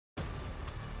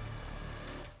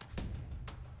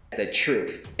The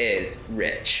truth is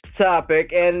rich.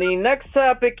 Topic, and the next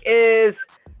topic is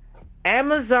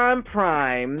Amazon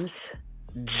Prime's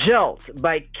Jolt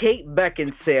by Kate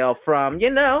Beckinsale from,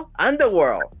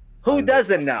 Underworld. Who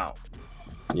doesn't know?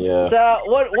 Yeah. So,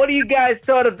 what do you guys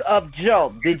thought of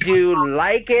Jolt? Did you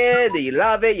like it? Do you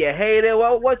love it? You hate it?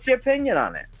 What's your opinion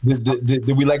on it?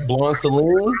 Did we like Blonde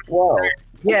Celine? Wow.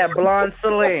 Yeah, Blonde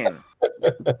Celine.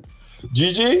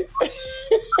 Gigi?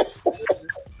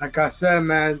 Like I said,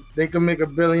 man, they can make a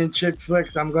billion chick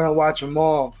flicks. I'm gonna watch them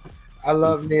all. I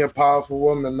love me a powerful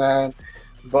woman, man.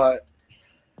 But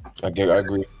I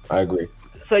agree.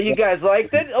 So you guys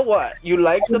liked it or what? You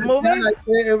liked the movie?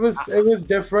 It was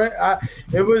different.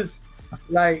 It was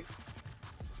like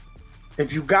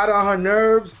if you got on her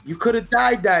nerves, you could have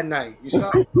died that night. You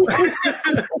saw.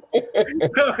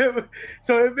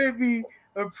 So it made me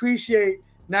appreciate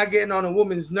not getting on a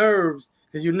woman's nerves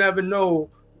because you never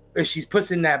know if she's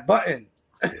pushing that button.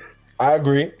 I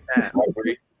agree.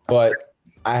 But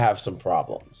I have some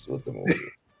problems with the movie.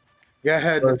 Go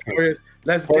ahead, Chris.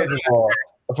 Let's get it.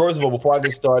 First of all, before I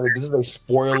get started, this is a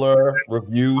spoiler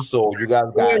review, so you guys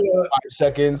got 5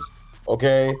 seconds,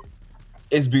 okay?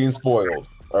 It's being spoiled,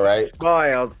 all right?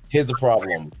 Spoiled. Here's the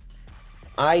problem.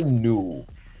 I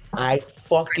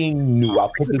fucking knew. I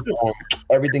put this on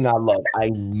everything I love. I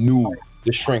knew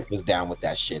the shrink was down with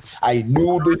that shit. I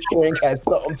knew the shrink had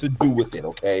something to do with it,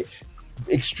 okay?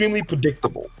 Extremely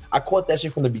predictable. I caught that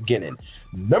shit from the beginning.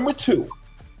 Number 2.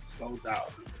 Sold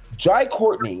out. Jai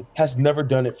Courtney has never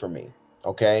done it for me.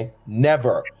 Okay,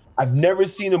 never. I've never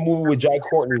seen a movie with Jai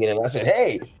Courtney in it. And I said,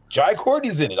 "Hey, Jai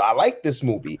Courtney's in it. I like this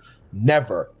movie."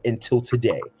 Never until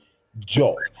today.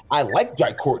 Jolt. I like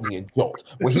Jai Courtney in Jolt.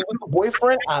 When he was the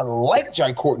boyfriend, I like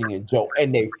Jai Courtney in Jolt,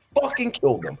 and they fucking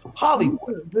killed him.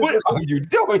 Hollywood, what are you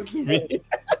doing to me?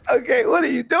 Okay, what are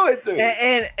you doing to me?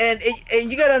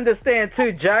 And you gotta understand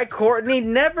too, Jai Courtney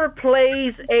never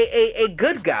plays a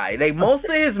good guy. Like most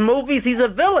of his movies, he's a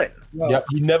villain. Yep,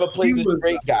 he never plays a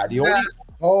great guy. The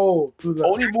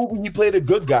only movie he played a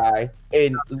good guy,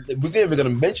 and we're never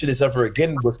gonna mention this ever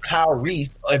again, was Kyle Reese,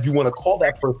 if you want to call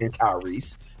that person Kyle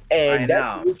Reese. And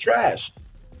that was trash.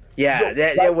 Yeah,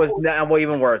 it was not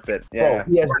even worth it. Yeah,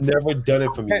 bro, he has never done it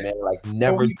for me, man. Like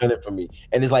never done it for me.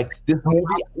 And it's like this movie,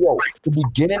 the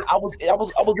beginning, I was in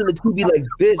the TV like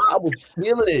this. I was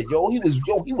feeling it,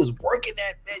 he was working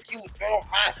that bitch. He was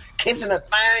kissing the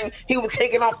thing. He was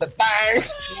taking off the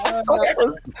things.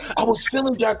 I was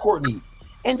feeling Jai Courtney,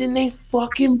 and then they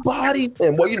fucking bodied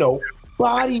him. Well,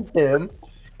 bodied him,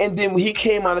 and then when he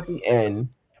came out at the end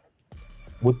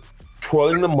with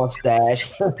twirling the mustache.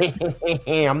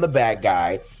 I'm the bad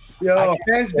guy.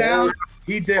 Hands down,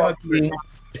 he did.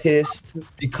 Pissed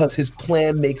because his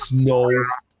plan makes no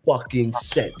fucking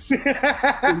sense.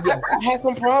 I had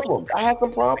some problems.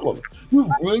 You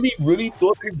really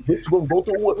thought this bitch was going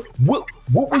to go through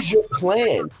what was your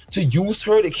plan? To use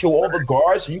her to kill all the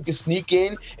guards so you could sneak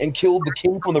in and kill the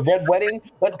king from the Red Wedding?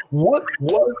 Like, what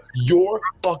was your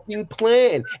fucking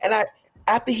plan? And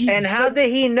how did he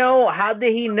know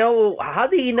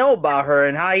about her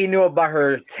and how he knew about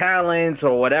her talents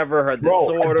or whatever, her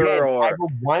disorder? Again, I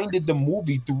rewinded the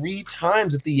movie 3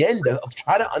 times at the end of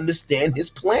trying to understand his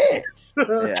plan.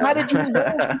 Yeah. How did you know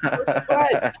she was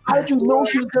How did you know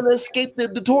she was going to escape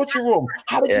the torture room?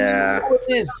 How did you know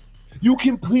this? You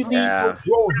completely, your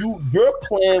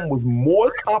plan was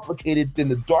more complicated than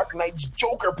the Dark Knight's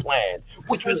Joker plan,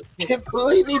 which was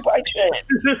completely by chance.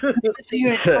 So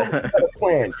you had a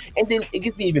plan, and then it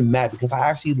gets me even mad because I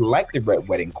actually like the Red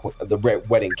Wedding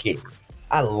King.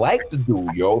 I liked the dude,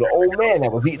 the old man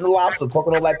that was eating the lobster,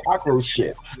 talking all that cockroach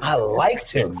shit. I liked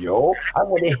him, I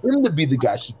wanted him to be the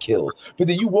guy she kills. But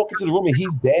then you walk into the room and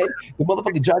he's dead. The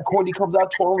motherfucking Jai Courtney comes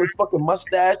out twirling his fucking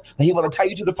mustache and he want to tie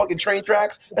you to the fucking train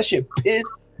tracks. That shit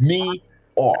pissed me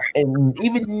off. And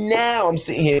even now I'm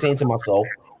sitting here saying to myself,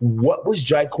 what was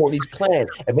Jai Courtney's plan?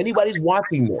 If anybody's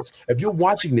watching this, if you're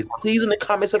watching this, please in the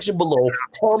comment section below,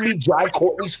 tell me Jai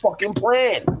Courtney's fucking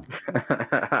plan.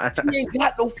 He ain't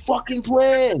got no fucking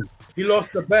plan. He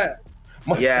lost the bet.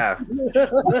 My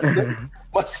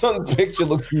son's picture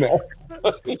looks mad.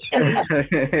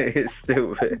 It's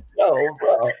stupid. No,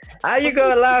 bro. How you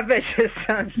gonna laugh at your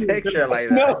son's picture like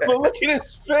that? No, but look at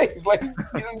his face. Like he's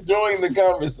enjoying the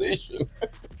conversation.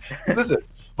 Listen,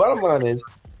 bottom line is,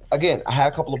 again, I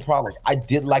had a couple of problems. I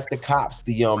did like the cops,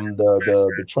 the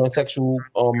transsexual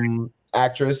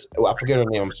actress. I forget her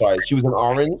name. I'm sorry. She was in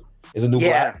Orange. Is a new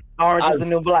black. Orange is the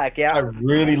New Black. Yeah, I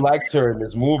really liked her in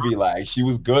this movie. Like she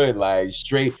was good. Like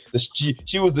straight.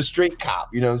 She was the straight cop.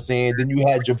 You know what I'm saying? Then you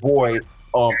had your boy,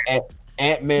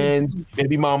 Ant-Man's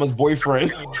baby mama's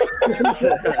boyfriend.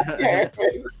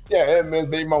 man,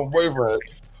 baby mama boyfriend,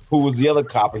 who was the other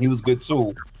cop, and he was good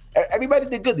too. Everybody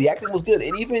did good. The acting was good,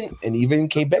 and even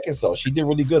Kate Beckinsale, she did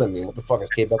really good. I mean, what the fuck is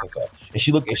Kate Beckinsale? And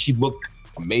she looked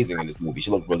amazing in this movie.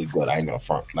 She looked really good. I ain't gonna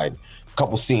front. Like a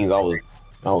couple scenes, I was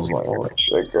like, oh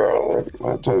shit, girl,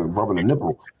 I'm rubbing a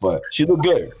nipple, but she looked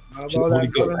good. She looked really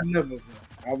good.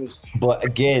 But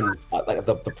again, like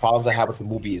the problems I have with the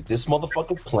movie is this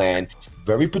motherfucking plan.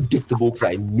 Very predictable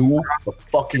because I knew the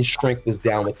fucking strength was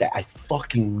down with that. I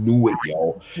fucking knew it,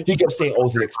 yo. He kept saying, "Oh,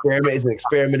 it's an experiment. It's an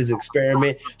experiment. It's an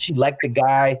experiment." She liked the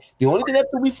guy. The only thing that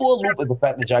threw me for a loop is the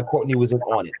fact that Jai Courtney wasn't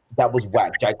on it. That was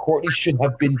whack. Jai Courtney should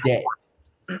have been dead.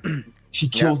 She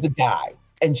kills the guy,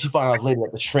 and she found out later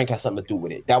that the shrink has something to do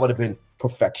with it. That would have been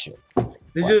perfection.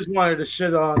 They just wanted to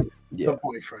shit on the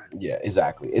boyfriend. Yeah,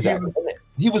 exactly.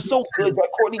 He was so good, Jai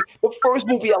Courtney. The first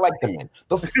movie I liked him in.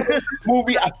 The first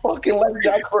movie I fucking liked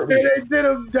Jai Courtney. And they did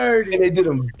him dirty. And they did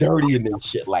him dirty in this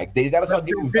shit. Like they gotta start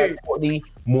giving Jai Courtney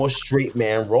more straight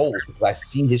man roles because I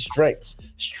see his strengths.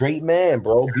 Straight man,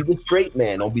 bro. Be the straight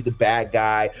man. Don't be the bad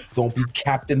guy. Don't be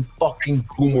Captain fucking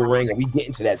Boomerang. And we get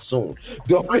into that soon.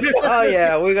 Oh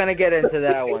yeah, we're gonna get into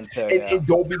that one too. And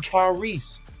don't be Kyle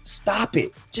Reese. Stop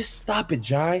it. Just stop it,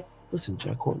 Jai. Listen,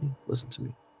 Jai Courtney. Listen to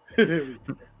me.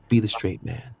 Be the straight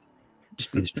man.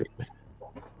 Just be the straight man.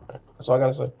 That's all I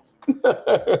gotta say.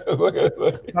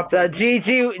 So,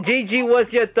 Gigi,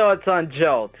 what's your thoughts on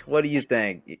Jolt? What do you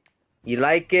think? You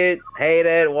like it? Hate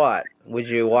it? What? Would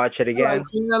you watch it again?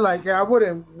 I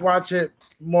wouldn't watch it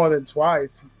more than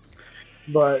twice,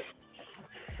 but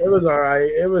it was all right.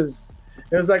 It was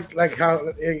like how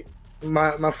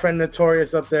my friend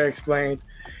Notorious up there explained.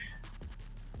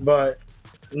 But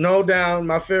no doubt,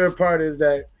 my favorite part is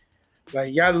that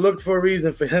like y'all look for a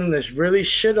reason for him to really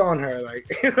shit on her. Like,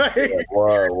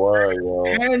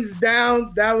 word. Hands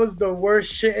down, that was the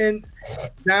worst shitting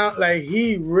down. Like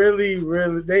they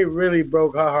really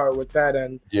broke her heart with that.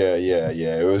 And yeah.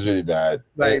 It was really bad.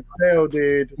 Like, hell,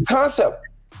 dude.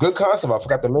 Good concept. I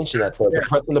forgot to mention that. The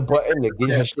pressing the button to get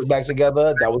her shit back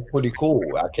together. That was pretty cool.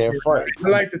 I can't front. I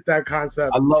liked that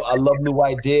concept. I love new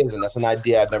ideas, and that's an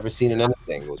idea I've never seen in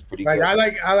anything. It was pretty good. I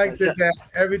liked that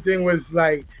everything was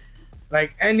like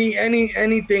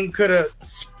anything could have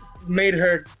made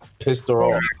her pissed her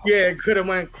off. Yeah, it could have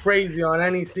went crazy on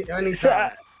any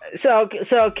time. So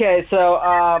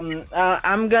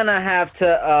I'm gonna have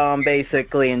to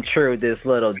basically intrude this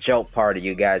little joke party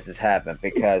you guys is having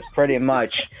because pretty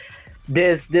much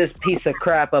this piece of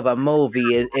crap of a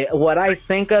movie what I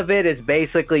think of it is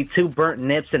basically two burnt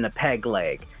nips and a peg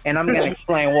leg, and I'm gonna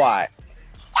explain why.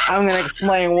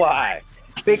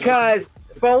 Because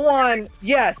for one,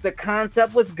 yes, the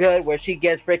concept was good where she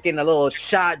gets freaking a little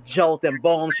shot, jolt, and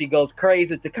boom, she goes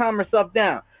crazy to calm herself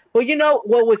down. But you know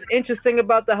what was interesting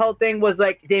about the whole thing was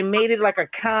like they made it like a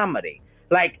comedy.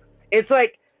 Like it's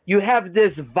like you have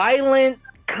this violent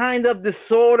kind of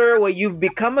disorder where you've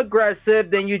become aggressive,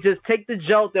 then you just take the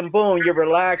jolt and boom, you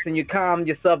relax and you calm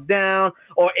yourself down,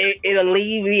 or it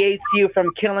alleviates you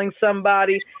from killing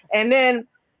somebody. And then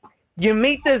you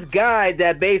meet this guy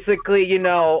that basically, you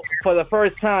know, for the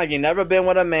first time, you've never been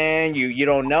with a man, you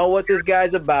don't know what this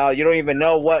guy's about, you don't even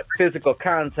know what physical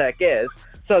contact is.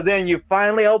 So then you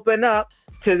finally open up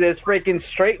to this freaking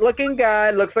straight-looking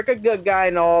guy, looks like a good guy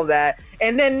and all that.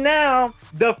 And then now,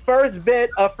 the first bit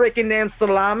of freaking damn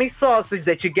salami sausage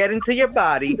that you get into your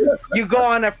body, you go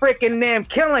on a freaking damn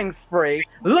killing spree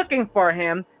looking for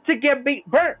him to get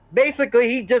burnt. Basically,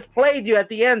 he just played you at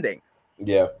the ending.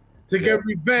 Yeah. To get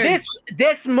revenge.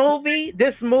 This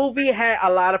movie had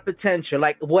a lot of potential.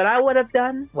 Like, what I would have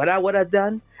done, I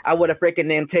would have freaking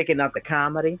damn taken out the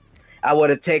comedy. I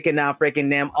would have taken out freaking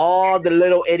them all the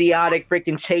little idiotic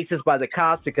freaking chases by the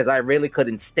cops because I really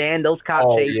couldn't stand those cop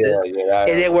chases.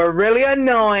 And they were really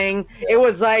annoying. Yeah. It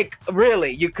was like,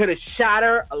 really, you could have shot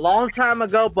her a long time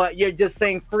ago, but you're just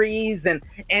saying freeze and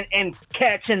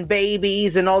catching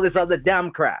babies and all this other dumb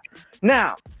crap.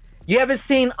 Now, you ever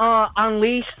seen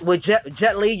Unleashed with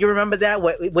Jet Li? You remember that?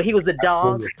 Where he was the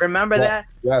dog? Remember that?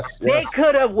 Yes. They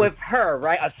could have, with her,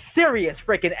 right? A serious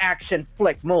freaking action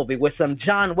flick movie with some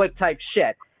John Wick type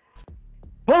shit.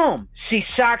 Boom! She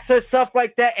shocks herself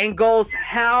like that and goes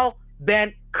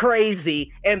hell-bent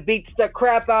crazy and beats the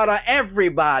crap out of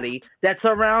everybody that's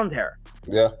around her.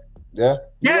 Yeah.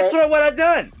 That's what I've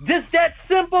done. Just that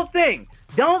simple thing.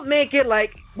 Don't make it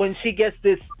like when she gets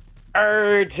this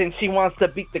urge and she wants to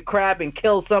beat the crap and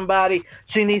kill somebody,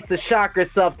 she needs to shock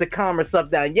herself to calm herself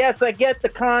down. Yes, I get the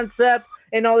concept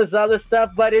and all this other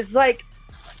stuff, but it's like,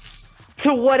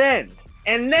 to what end?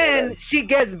 And then she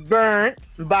gets burnt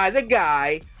by the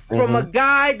guy from a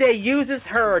guy that uses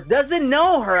her, doesn't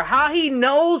know her, how he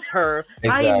knows her,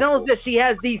 how he knows that she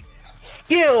has these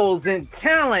skills and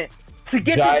talent to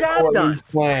get the job done.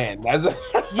 Plan.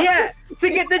 Yeah, to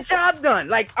get the job done.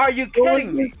 Like, are you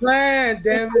kidding me? Plan,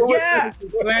 damn it. Yeah.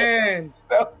 Plan.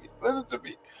 Listen to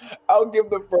me. I'll give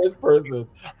the first person.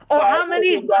 Or how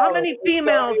many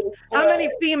females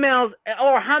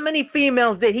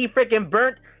did he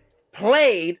freaking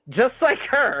played just like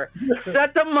her,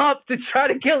 set them up to try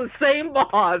to kill the same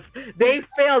boss. They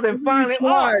failed and finally,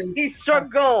 he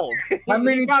struck gold. How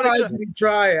many tries did he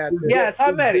try at this? Yes,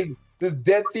 how many? There's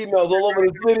dead females all over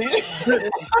the city.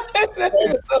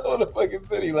 all over the fucking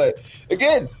city. Like,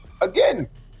 again,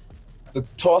 the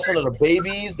tossing of the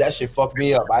babies, that shit fucked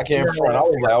me up. I can't front. I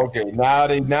was like, okay, now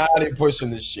they pushing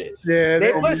this shit. Yeah,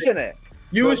 they pushing it.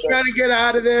 You was trying to get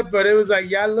out of there, but it was like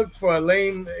y'all looked for a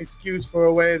lame excuse for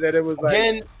a way that it was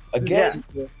like again.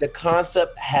 The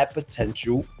concept had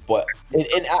potential, but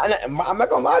and I'm not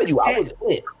gonna lie to you, I was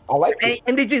in it. I like it.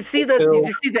 And did you see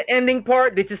the ending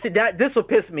part? Did you see that? This will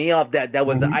piss me off. That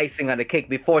was the icing on the cake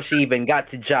before she even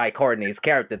got to Jai Courtney's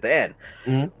character at the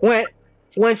end.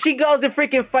 When she goes and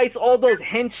freaking fights all those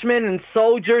henchmen and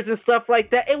soldiers and stuff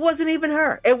like that, it wasn't even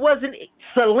her. It wasn't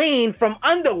Celine from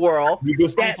Underworld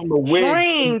that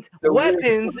trained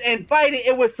weapons and fighting.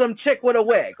 It was some chick with a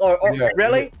wig. Or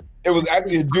really? It was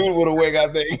actually a dude with a wig, I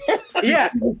think. Yeah.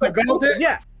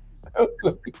 Yeah.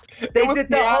 They did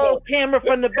the whole camera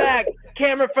from the back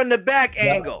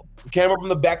angle. Camera from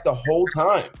the back the whole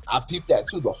time. I peeped that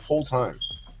too the whole time.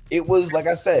 It was, like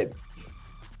I said,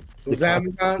 but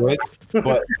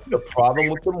the problem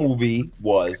with the movie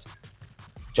was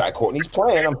Jai Courtney's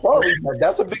plan. I'm sorry, but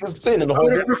that's the biggest sin in the whole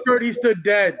movie. I would have preferred he's still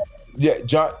dead. Yeah,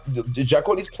 Jai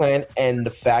Courtney's plan and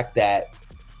the fact that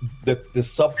the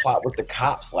subplot with the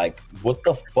cops, like, what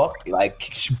the fuck?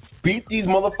 Like, beat these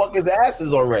motherfuckers'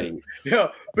 asses already.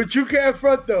 Yeah, but you can't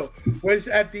front though. When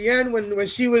at the end, when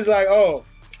she was like, "Oh,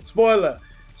 spoiler,"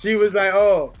 she was like,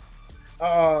 "Oh,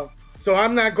 so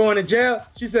I'm not going to jail."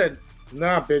 She said,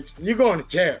 "Nah, bitch, you going to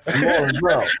jail." You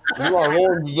are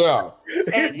going to jail.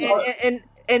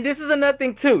 And this is another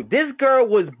thing too. This girl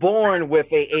was born with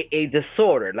a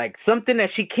disorder, like something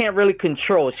that she can't really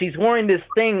control. She's wearing this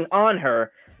thing on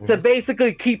her to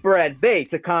basically keep her at bay,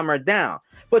 to calm her down.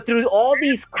 But through all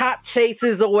these cop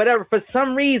chases or whatever, for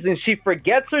some reason, she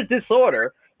forgets her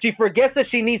disorder. She forgets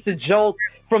that she needs to jolt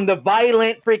from the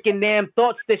violent freaking damn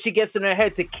thoughts that she gets in her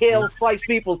head to kill, slice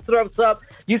people's throats up.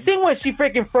 You see when she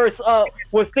freaking first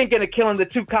was thinking of killing the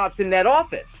two cops in that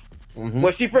office.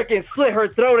 Where she freaking slit her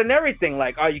throat and everything.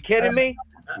 Like, are you kidding me?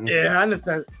 Yeah, I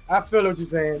understand. I feel what you're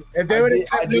saying. If they would have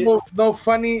kept it no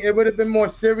funny, it would have been more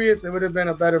serious. It would have been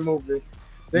a better movie.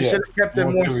 They should have kept it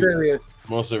more serious.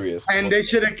 More serious. And they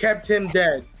should have kept him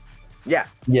dead. Yeah.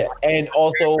 Yeah. And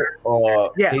also,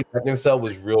 Kate Beckinsale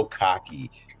was real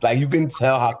cocky. Like, you can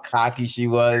tell how cocky she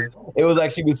was. It was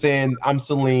like she was saying, "I'm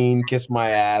Celine, kiss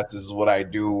my ass, this is what I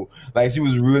do." Like, she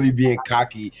was really being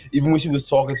cocky. Even when she was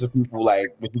talking to people, like,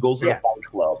 when she goes to the fight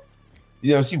club,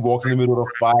 you know, she walks in the middle of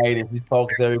the fight and she's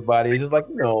talking to everybody. It's just like,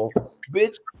 you know,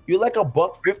 bitch, you're like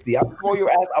 $150. I'll throw your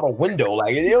ass out a window.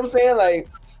 Like, you know what I'm saying? Like,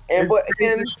 but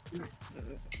again,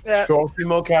 strong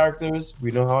female characters, we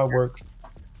know how it works.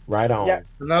 Right on. Yeah.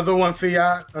 Another one for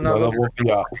y'all. Another one for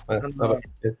y'all.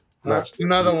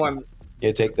 Another one.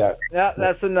 Yeah, take that. Yeah,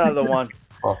 that's another one.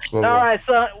 All right,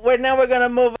 so now we're gonna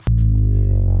move.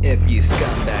 If you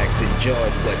scumbags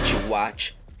enjoyed what you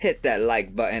watch, hit that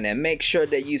like button and make sure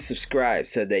that you subscribe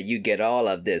so that you get all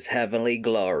of this heavenly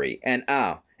glory. And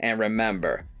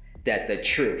remember that the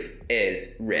truth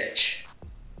is rich.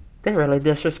 They're really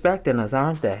disrespecting us,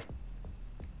 aren't they?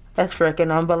 That's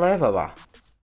freaking unbelievable.